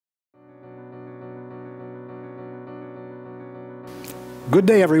Good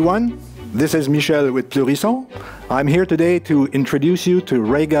day, everyone. This is Michel with Pleurisson. I'm here today to introduce you to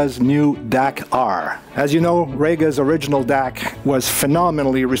Rega's new DAC-R. As you know, Rega's original DAC was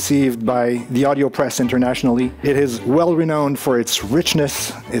phenomenally received by the audio press internationally. It is well renowned for its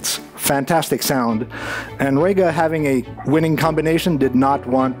richness, its fantastic sound, and Rega, having a winning combination, did not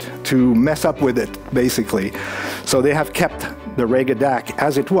want to mess up with it, basically. So they have kept the Rega DAC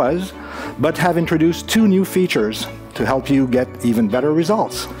as it was, but have introduced two new features to help you get even better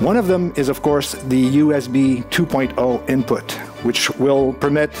results. One of them is, of course, the USB 2.0 input, which will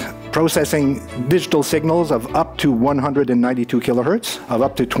permit processing digital signals of up to 192 kilohertz of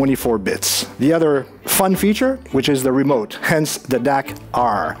up to 24 bits. The other fun feature, which is the remote, hence the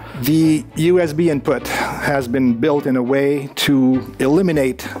DAC-R. The USB input has been built in a way to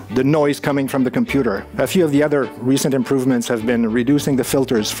eliminate the noise coming from the computer. A few of the other recent improvements have been reducing the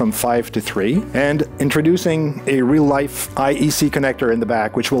filters from 5 to 3 and introducing a real-life IEC connector in the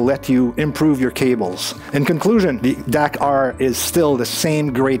back, which will let you improve your cables. In conclusion, the DAC-R is still the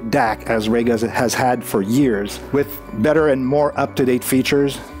same great DAC as Rega has had for years, with better and more up-to-date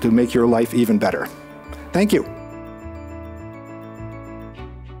features to make your life even better. Thank you.